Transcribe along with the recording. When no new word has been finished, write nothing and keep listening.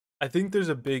I think there's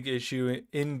a big issue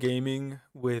in gaming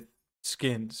with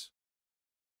skins.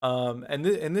 And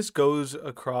this goes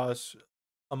across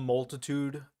a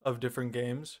multitude of different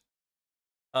games.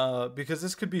 Because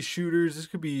this could be shooters, this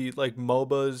could be like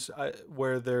MOBAs,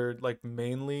 where they're like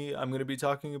mainly I'm gonna be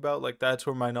talking about. Like that's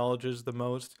where my knowledge is the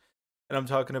most, and I'm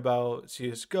talking about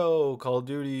CS:GO, Call of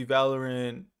Duty,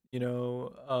 Valorant.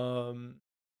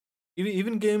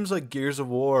 Even games like Gears of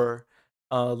War,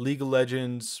 League of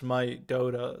Legends, Smite,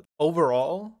 Dota.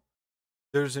 Overall,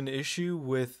 there's an issue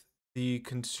with the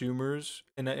consumers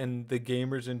and the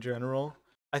gamers in general.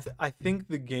 I think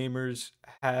the gamers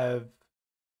have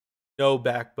no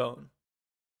backbone.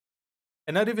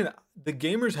 And not even the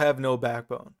gamers have no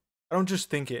backbone. I don't just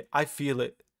think it, I feel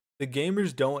it. The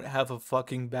gamers don't have a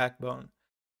fucking backbone.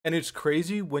 And it's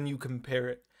crazy when you compare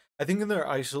it. I think in their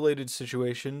isolated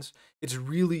situations, it's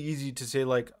really easy to say,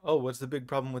 like, oh, what's the big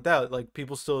problem with that? Like,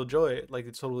 people still enjoy it. Like,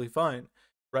 it's totally fine.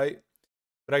 Right?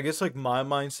 But I guess, like, my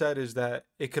mindset is that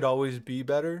it could always be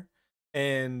better.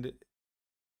 And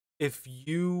if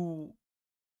you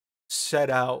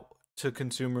set out to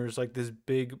consumers like this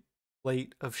big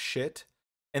plate of shit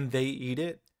and they eat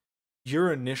it,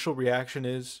 your initial reaction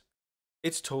is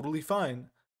it's totally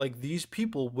fine. Like these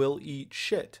people will eat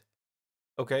shit.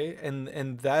 Okay?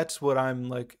 And that's what I'm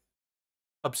like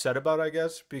upset about, I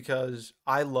guess, because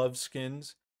I love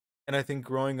skins and I think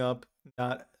growing up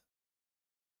not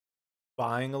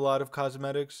buying a lot of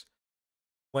cosmetics,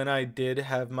 when I did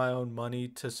have my own money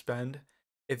to spend,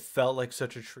 it felt like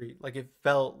such a treat. Like it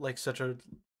felt like such a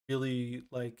really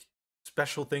like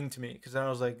special thing to me because then I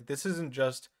was like, this isn't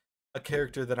just a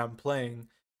character that I'm playing.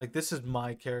 Like this is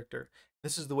my character.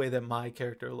 This is the way that my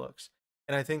character looks.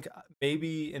 And I think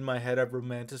maybe in my head I've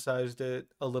romanticized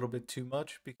it a little bit too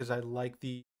much because I like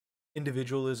the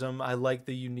individualism, I like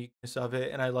the uniqueness of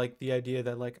it, and I like the idea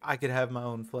that like I could have my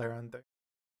own flair on things.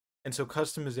 And so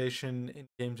customization in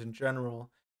games in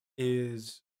general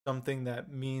is something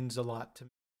that means a lot to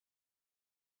me.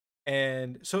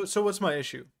 And so what's my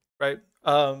issue, right?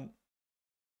 I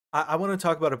want to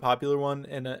talk about a popular one,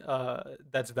 and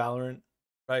that's Valorant,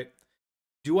 right?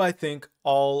 Do I think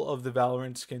all of the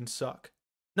Valorant skins suck?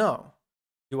 No.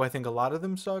 Do I think a lot of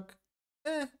them suck?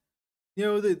 Eh,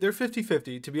 they're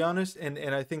 50-50 to be honest, and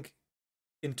I think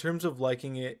in terms of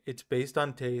liking it, it's based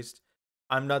on taste.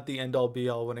 I'm not the end all be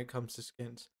all when it comes to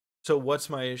skins. So what's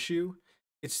my issue?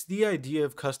 It's the idea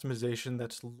of customization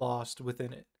that's lost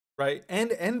within it, right?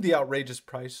 And the outrageous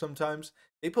price sometimes.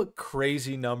 They put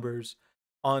crazy numbers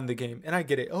on the game. And I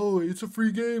get it. Oh, it's a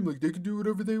free game. Like they can do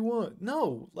whatever they want.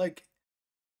 No, like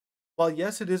while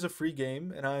yes, it is a free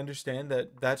game and I understand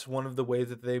that that's one of the ways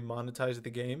that they monetize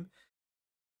the game,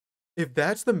 if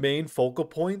that's the main focal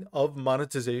point of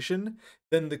monetization,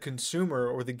 then the consumer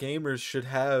or the gamers should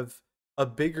have a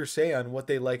bigger say on what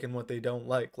they like and what they don't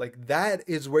like. Like that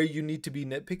is where you need to be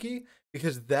nitpicky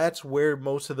because that's where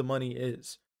most of the money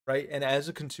is, right? And as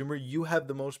a consumer, you have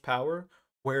the most power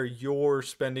where you're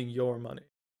spending your money.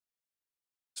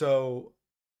 So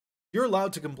you're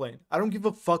allowed to complain. I don't give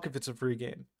a fuck if it's a free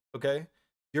game, okay?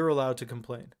 You're allowed to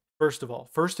complain. First of all,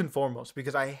 first and foremost,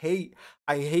 because I hate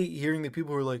hearing the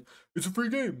people who are like, it's a free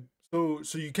game. So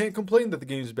you can't complain that the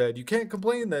game's bad. You can't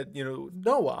complain that,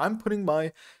 no, I'm putting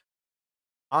my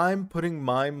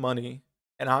money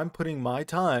and I'm putting my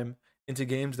time into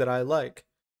games that I like.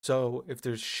 So if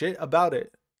there's shit about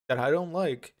it that I don't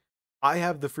like, I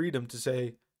have the freedom to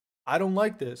say, I don't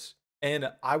like this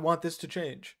and I want this to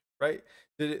change, right?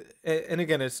 And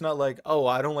again, it's not like, oh,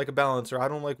 I don't like a balance or I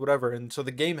don't like whatever. And so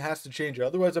the game has to change.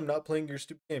 Otherwise, I'm not playing your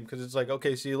stupid game because it's like,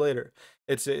 okay, see you later.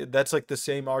 That's like the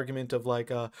same argument of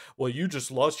like, well, you just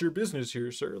lost your business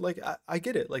here, sir. Like, I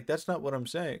get it. Like, that's not what I'm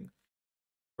saying,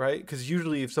 right? Because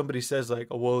usually if somebody says like,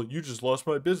 "Oh well, you just lost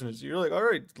my business," you're like, "All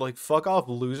right, like fuck off,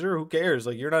 loser. Who cares?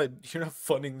 Like you're not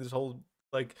funding this whole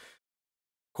like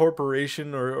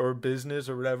corporation or business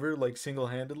or whatever like single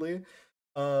handedly.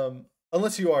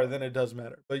 Unless you are, then it does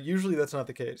matter. But usually that's not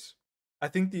the case. I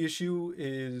think the issue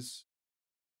is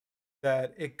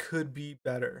that it could be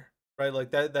better, right?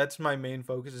 Like that's my main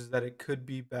focus is that it could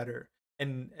be better.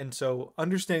 And so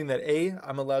understanding that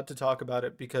I'm allowed to talk about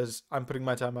it because I'm putting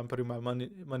my time, I'm putting my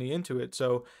money into it.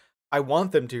 So I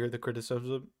want them to hear the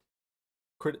criticism.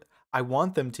 I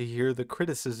want them to hear the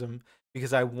criticism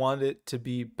because I want it to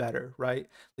be better, right?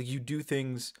 Like you do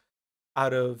things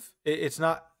out of it's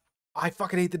not I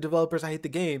fucking hate the developers, I hate the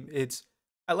game. It's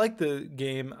I like the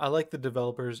game, I like the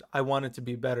developers. I want it to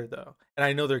be better though. And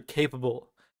I know they're capable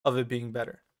of it being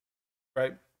better,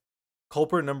 right?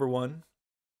 Culprit number 1,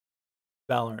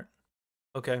 Valorant.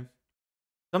 Okay.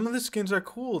 Some of the skins are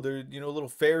cool. They're, little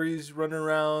fairies running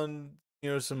around.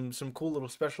 some cool little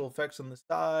special effects on the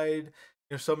side.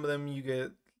 Some of them you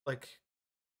get like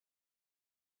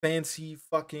fancy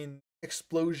fucking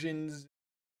explosions,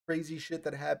 crazy shit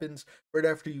that happens right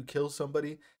after you kill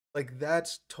somebody. Like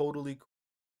that's totally cool.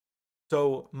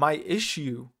 So my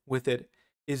issue with it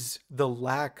is the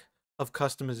lack of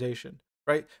customization,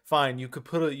 right? Fine, you could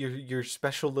put your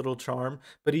special little charm,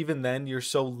 but even then you're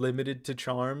so limited to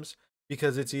charms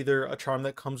because it's either a charm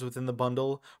that comes within the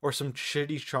bundle or some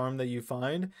shitty charm that you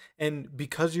find. And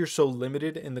because you're so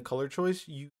limited in the color choice,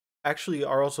 you actually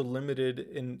are also limited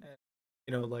in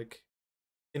like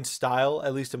in style,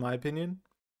 at least in my opinion.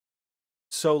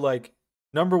 So like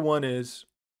number one is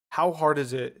how hard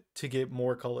is it to get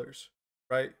more colors,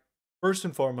 right? First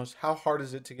and foremost, how hard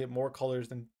is it to get more colors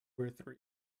than two or three,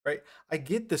 right? I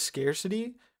get the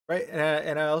scarcity, right?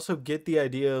 And I also get the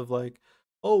idea of like,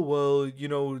 oh well,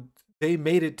 they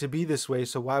made it to be this way,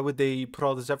 so why would they put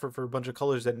all this effort for a bunch of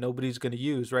colors that nobody's going to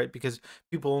use, right? Because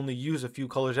people only use a few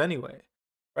colors anyway,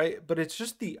 right? But it's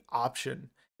just the option.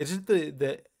 It's just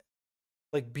the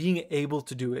like being able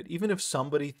to do it, even if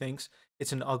somebody thinks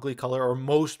it's an ugly color or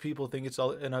most people think it's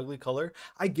an ugly color,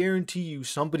 I guarantee you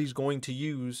somebody's going to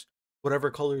use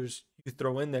whatever colors you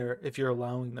throw in there if you're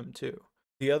allowing them to.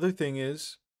 The other thing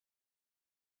is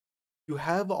you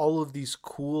have all of these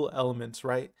cool elements,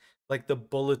 right? Like the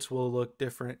bullets will look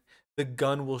different, the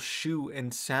gun will shoot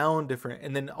and sound different,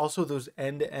 and then also those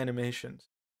end animations.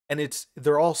 And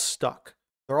they're all stuck.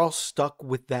 They're all stuck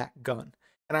with that gun.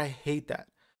 And I hate that.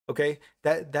 Okay?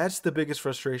 That's the biggest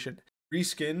frustration.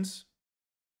 Reskins,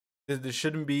 this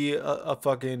shouldn't be a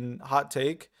fucking hot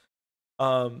take.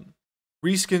 Um,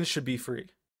 Reskins should be free.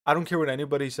 I don't care what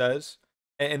anybody says.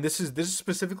 And this is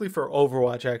specifically for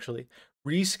Overwatch actually.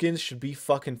 Reskins should be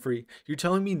fucking free. You're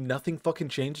telling me nothing fucking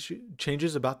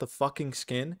changes about the fucking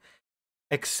skin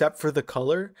except for the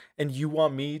color, and you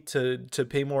want me to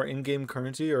pay more in-game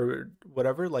currency or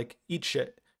whatever? Like eat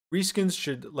shit. Reskins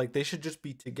should like they should just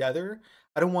be together.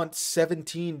 I don't want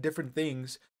 17 different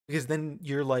things because then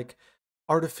you're like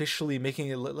artificially making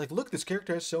it like, look, this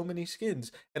character has so many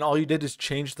skins, and all you did is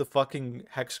change the fucking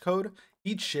hex code.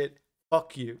 Eat shit.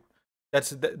 Fuck you.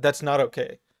 That's not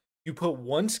okay. You put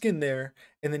one skin there,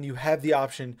 and then you have the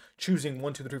option choosing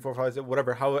one, two, three, four, five,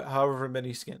 whatever, however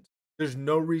many skins. There's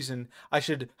no reason I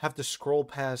should have to scroll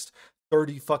past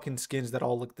 30 fucking skins that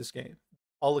all look this game.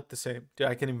 All look the same. Dude,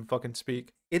 I can't even fucking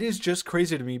speak. It is just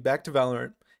crazy to me. Back to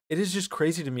Valorant. It is just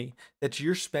crazy to me that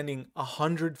you're spending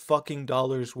 $100 fucking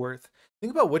worth.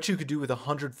 Think about what you could do with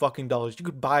 $100 fucking. You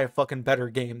could buy a fucking better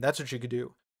game. That's what you could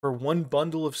do for one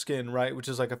bundle of skin, right? Which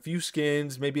is like a few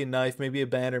skins, maybe a knife, maybe a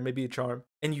banner, maybe a charm,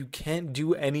 and you can't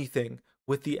do anything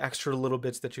with the extra little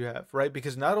bits that you have, right?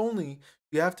 Because not only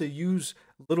you have to use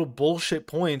little bullshit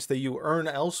points that you earn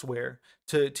elsewhere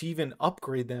to even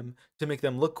upgrade them to make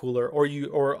them look cooler,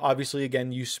 or obviously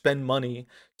again you spend money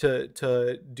to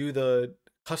do the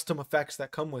custom effects that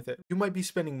come with it. You might be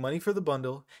spending money for the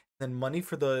bundle, then money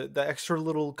for the extra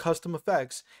little custom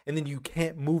effects, and then you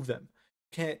can't move them.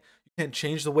 You can't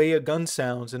change the way a gun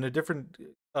sounds in a different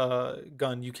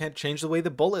gun. You can't change the way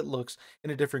the bullet looks in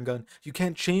a different gun. You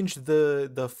can't change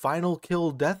the final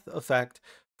kill death effect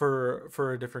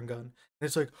for a different gun. And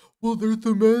it's like, well, they're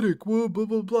thematic. Whoa, blah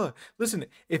blah blah. Listen,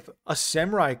 if a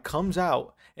samurai comes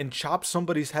out and chops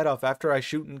somebody's head off after I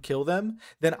shoot and kill them,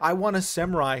 then I want a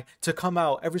samurai to come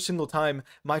out every single time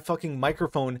my fucking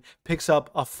microphone picks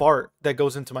up a fart that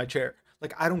goes into my chair.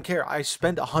 Like I don't care. I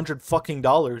spent $100 fucking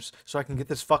so I can get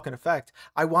this fucking effect.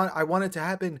 I want it to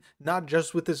happen not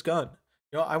just with this gun.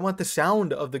 I want the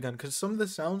sound of the gun because some of the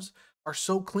sounds are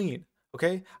so clean.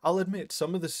 Okay, I'll admit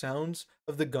some of the sounds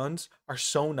of the guns are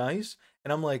so nice,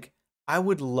 and I'm like, I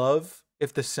would love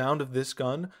if the sound of this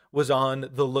gun was on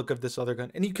the look of this other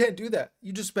gun, and you can't do that.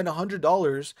 You just spend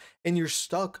 $100 and you're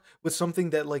stuck with something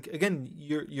that, like, again,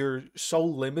 you're so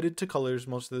limited to colors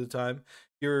most of the time.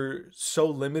 You're so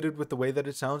limited with the way that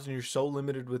it sounds, and you're so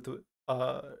limited with the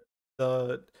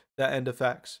the end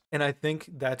effects, and I think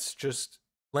that's just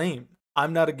lame.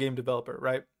 I'm not a game developer,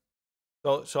 right?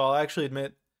 So I'll actually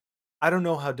admit I don't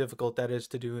know how difficult that is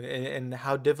to do and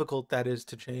how difficult that is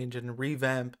to change and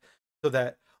revamp so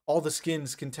that all the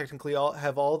skins can technically all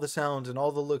have all the sounds and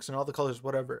all the looks and all the colors,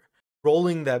 whatever.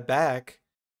 Rolling that back,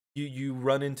 you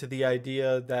run into the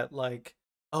idea that like,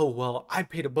 oh well, I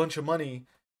paid a bunch of money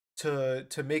to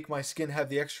make my skin have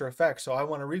the extra effect, so I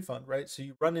want a refund, right? So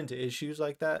you run into issues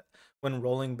like that when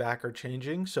rolling back or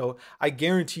changing. So I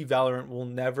guarantee Valorant will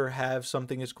never have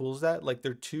something as cool as that. Like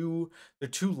they're too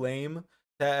lame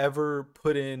to ever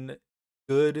put in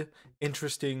good,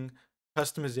 interesting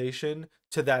customization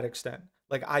to that extent.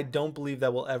 Like I don't believe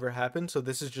that will ever happen. So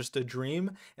this is just a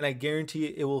dream, and I guarantee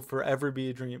it will forever be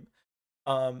a dream.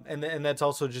 And that's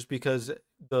also just because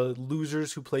the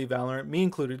losers who play Valorant, me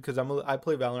included, because I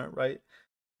play Valorant, right?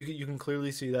 You can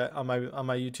clearly see that on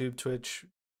my YouTube, Twitch,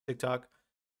 TikTok.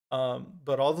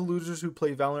 But all the losers who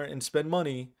play Valorant and spend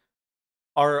money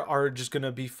are just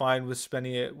gonna be fine with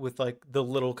spending it with like the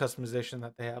little customization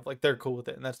that they have. Like they're cool with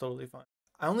it, and that's totally fine.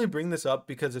 I only bring this up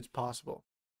because it's possible.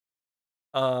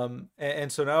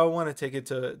 And so now I want to take it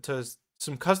to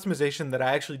some customization that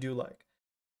I actually do like.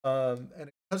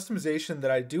 And customization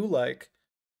that I do like.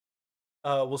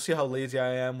 We'll see how lazy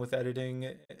I am with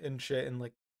editing and shit and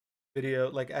like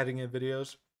like editing in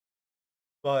videos.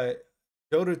 But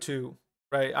Dota 2,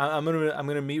 right? I'm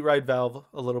gonna meet right Valve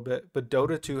a little bit, but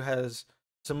Dota 2 has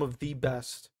some of the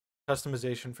best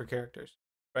customization for characters,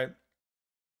 right?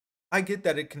 I get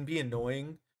that it can be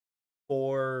annoying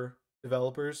for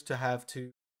developers to have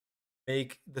to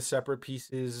make the separate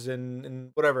pieces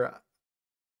and whatever.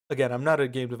 Again, I'm not a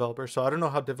game developer, so I don't know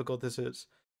how difficult this is,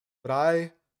 but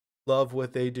I love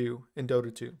what they do in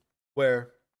Dota 2,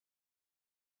 where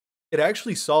it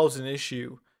actually solves an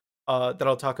issue that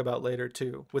I'll talk about later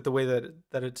too, with the way that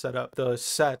it's set up. The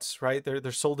sets, right?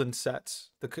 They're sold in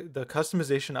sets. The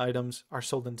customization items are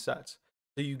sold in sets.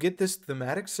 So you get this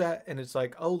thematic set, and it's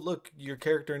like, oh look, your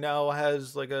character now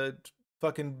has like a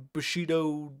fucking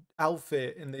Bushido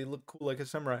outfit, and they look cool like a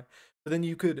samurai. But then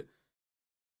you could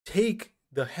take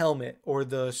the helmet or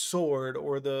the sword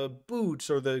or the boots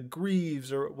or the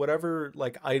greaves or whatever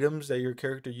like items that your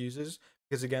character uses,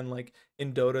 because again, like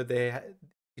in Dota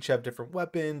each have different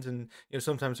weapons, and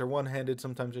sometimes they're one-handed,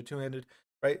 sometimes they're two-handed,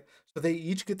 right? So they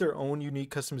each get their own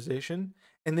unique customization,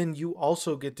 and then you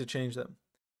also get to change them.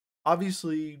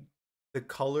 Obviously, the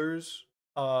colors,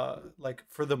 like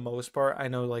for the most part, I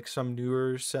know like some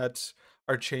newer sets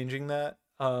are changing that.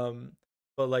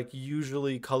 But like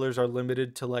usually colors are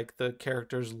limited to like the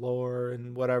character's lore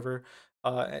and whatever,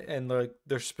 and like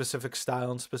their specific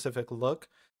style and specific look.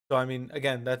 So I mean,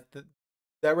 again, that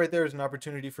right there is an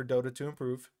opportunity for Dota to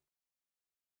improve.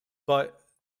 But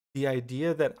the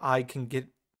idea that I can get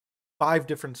 5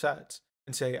 different sets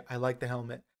and say, I like the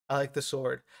helmet, I like the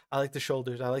sword, I like the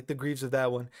shoulders, I like the greaves of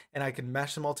that one, and I can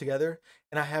mash them all together,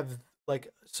 and I have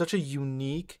like such a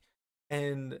unique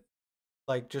and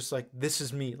like just like this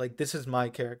is me, like this is my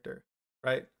character,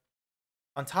 right?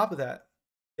 On top of that,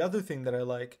 the other thing that I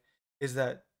like is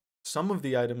that some of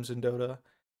the items in Dota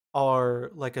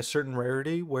are like a certain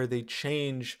rarity where they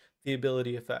change the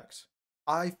ability effects.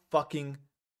 I fucking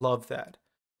love that.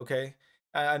 Okay?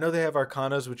 I know they have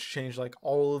arcanas which change like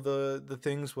all of the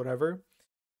things, whatever,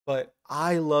 but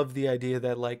I love the idea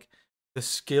that like the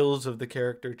skills of the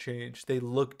character change. They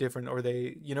look different, or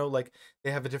they, like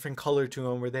they have a different color to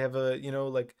them, or they have a,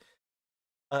 like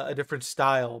a different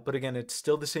style, but again, it's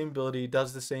still the same ability,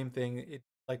 does the same thing. It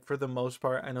like for the most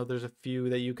part, I know there's a few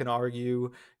that you can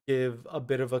argue give a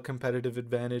bit of a competitive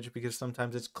advantage because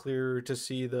sometimes it's clearer to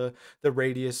see the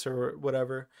radius or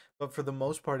whatever, but for the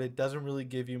most part, it doesn't really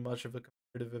give you much of a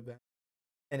competitive advantage.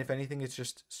 And if anything, it's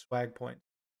just swag point.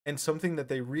 And something that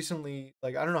they recently,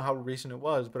 like, I don't know how recent it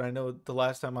was, but I know the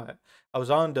last time I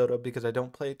was on Dota, because I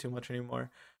don't play it too much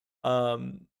anymore.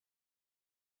 Um,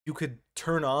 you could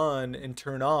turn on and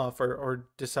turn off, or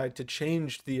decide to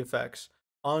change the effects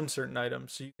on certain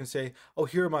items. So you can say, oh,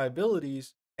 here are my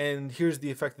abilities, and here's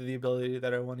the effect of the ability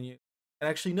that I want to use. And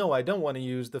actually, no, I don't want to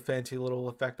use the fancy little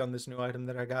effect on this new item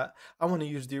that I got. I want to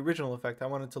use the original effect. I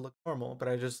want it to look normal, but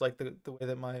I just like the way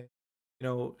that my,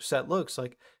 set looks.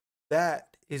 Like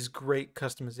that is great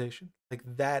customization. Like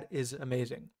that is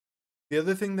amazing. The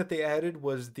other thing that they added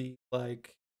was the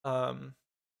like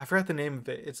I forgot the name of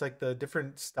it. It's like the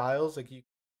different styles, like you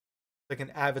like an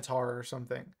avatar or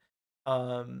something.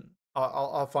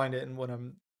 I'll find it and when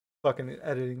I'm fucking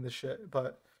editing the shit,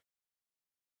 but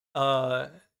uh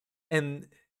and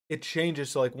it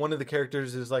changes, so like one of the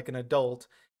characters is like an adult,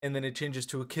 and then it changes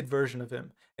to a kid version of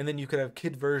him. And then you could have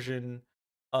kid version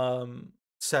um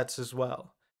sets as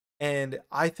well. And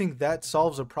I think that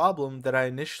solves a problem that I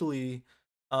initially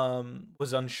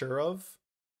was unsure of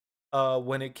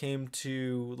when it came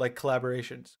to like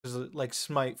collaborations, because like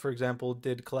Smite, for example,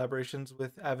 did collaborations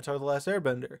with Avatar: The Last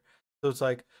Airbender. So it's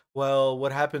like, well,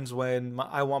 what happens when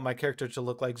I want my character to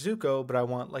look like Zuko, but I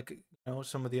want like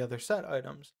some of the other set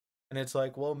items? And it's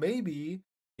like, well, maybe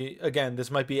again, this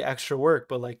might be extra work,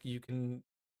 but like you can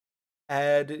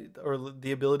add or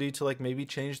the ability to like maybe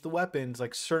change the weapons,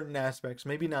 like certain aspects,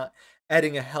 maybe not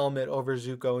adding a helmet over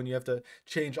Zuko and you have to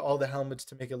change all the helmets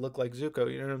to make it look like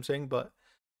Zuko, you know what I'm saying? But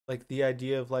like the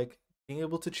idea of like being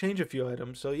able to change a few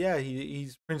items. So yeah,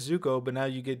 he's Prince Zuko, but now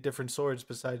you get different swords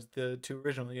besides the two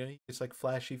original. You know, it's like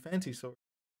flashy, fancy sword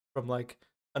from like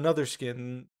another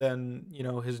skin than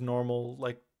his normal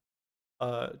like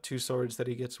two swords that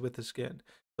he gets with the skin.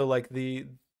 So like the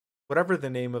whatever the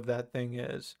name of that thing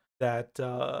is that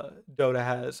Dota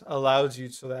has allows you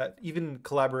so that even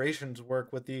collaborations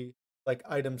work with the like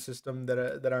item system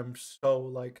that I'm so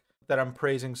like that I'm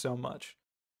praising so much.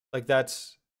 Like that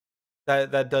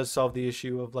does solve the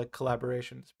issue of like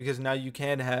collaborations because now you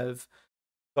can have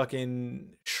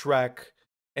fucking Shrek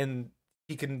and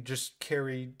he can just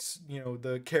carry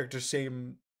the character's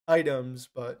same items,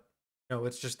 but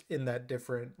it's just in that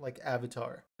different like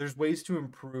avatar. There's ways to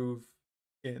improve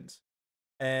skins,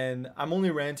 and I'm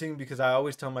only ranting because I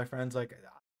always tell my friends like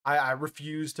I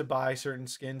refuse to buy certain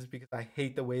skins because I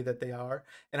hate the way that they are,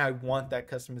 and I want that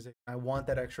customization. I want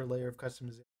that extra layer of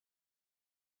customization.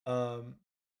 Um,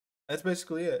 that's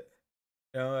basically it.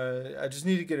 I just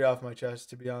need to get it off my chest,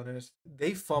 to be honest.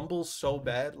 They fumble so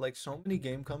bad. Like, so many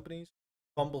game companies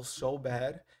fumble so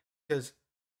bad because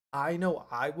I know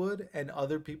I would, and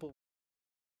other people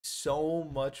so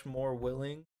much more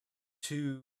willing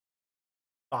to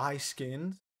buy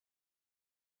skins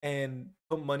and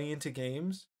put money into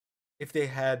games if they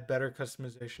had better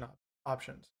customization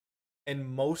options. And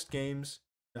most games,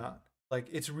 not. Like,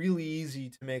 it's really easy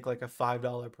to make like a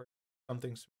 $5 per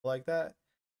something small like that.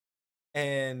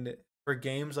 And for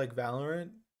games like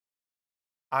Valorant,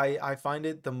 I find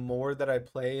it the more that I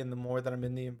play and the more that I'm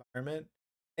in the environment.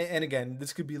 And again,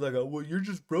 this could be like a well, you're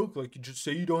just broke. Like you just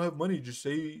say you don't have money. Just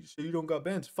say you don't got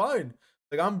bands. Fine.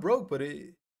 Like I'm broke, but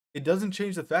it doesn't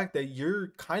change the fact that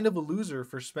you're kind of a loser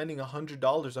for spending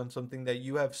 $100 on something that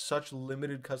you have such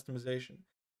limited customization.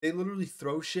 They literally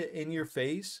throw shit in your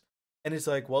face, and it's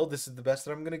like, well, this is the best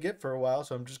that I'm gonna get for a while,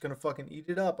 so I'm just gonna fucking eat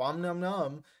it up. Om nom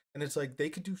nom. And it's like they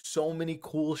could do so many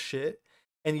cool shit,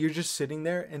 and you're just sitting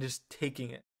there and just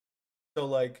taking it. So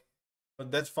like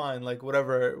that's fine. Like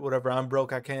whatever. I'm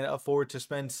broke. I can't afford to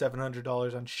spend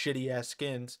 $700 on shitty ass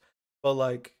skins. But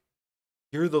like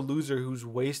you're the loser who's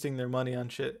wasting their money on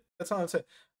shit. That's all I'm saying.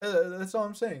 That's all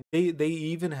I'm saying. They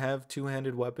even have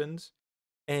two-handed weapons,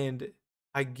 and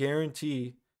I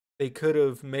guarantee they could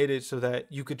have made it so that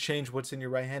you could change what's in your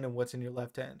right hand and what's in your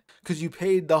left hand. Because you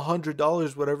paid the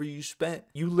 $100 whatever you spent.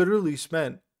 You literally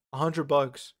spent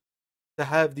 $100 to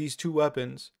have these two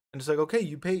weapons, and it's like, okay,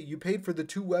 you paid for the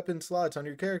two weapon slots on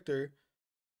your character,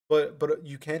 but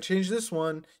you can't change this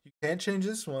one, you can't change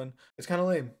this one. It's kind of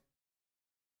lame.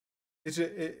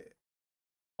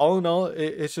 All in all,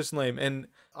 it's just lame. And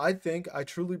I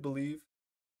truly believe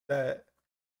that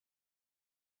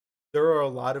there are a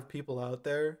lot of people out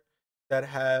there that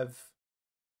have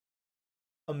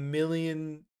a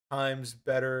million times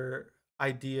better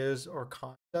ideas or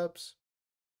concepts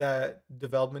that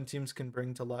development teams can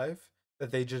bring to life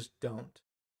that they just don't.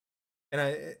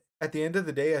 And at the end of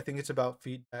the day, I think it's about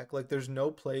feedback. Like there's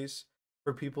no place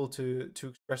for people to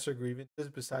express their grievances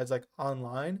besides like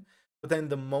online. But then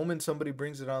the moment somebody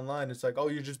brings it online, it's like, oh,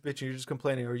 you're just bitching, you're just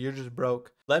complaining, or you're just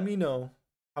broke. Let me know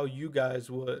how you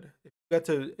guys would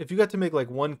if you got to make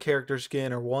like one character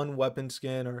skin or one weapon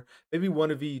skin or maybe one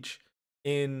of each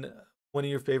in one of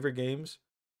your favorite games.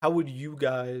 How would you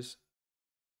guys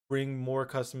bring more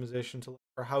customization to life,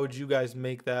 or how would you guys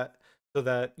make that so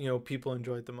that people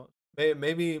enjoy it the most?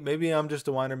 Maybe I'm just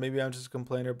a whiner, maybe I'm just a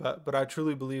complainer, but I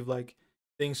truly believe like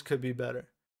things could be better.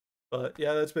 But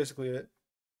yeah, that's basically it.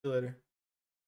 See you later.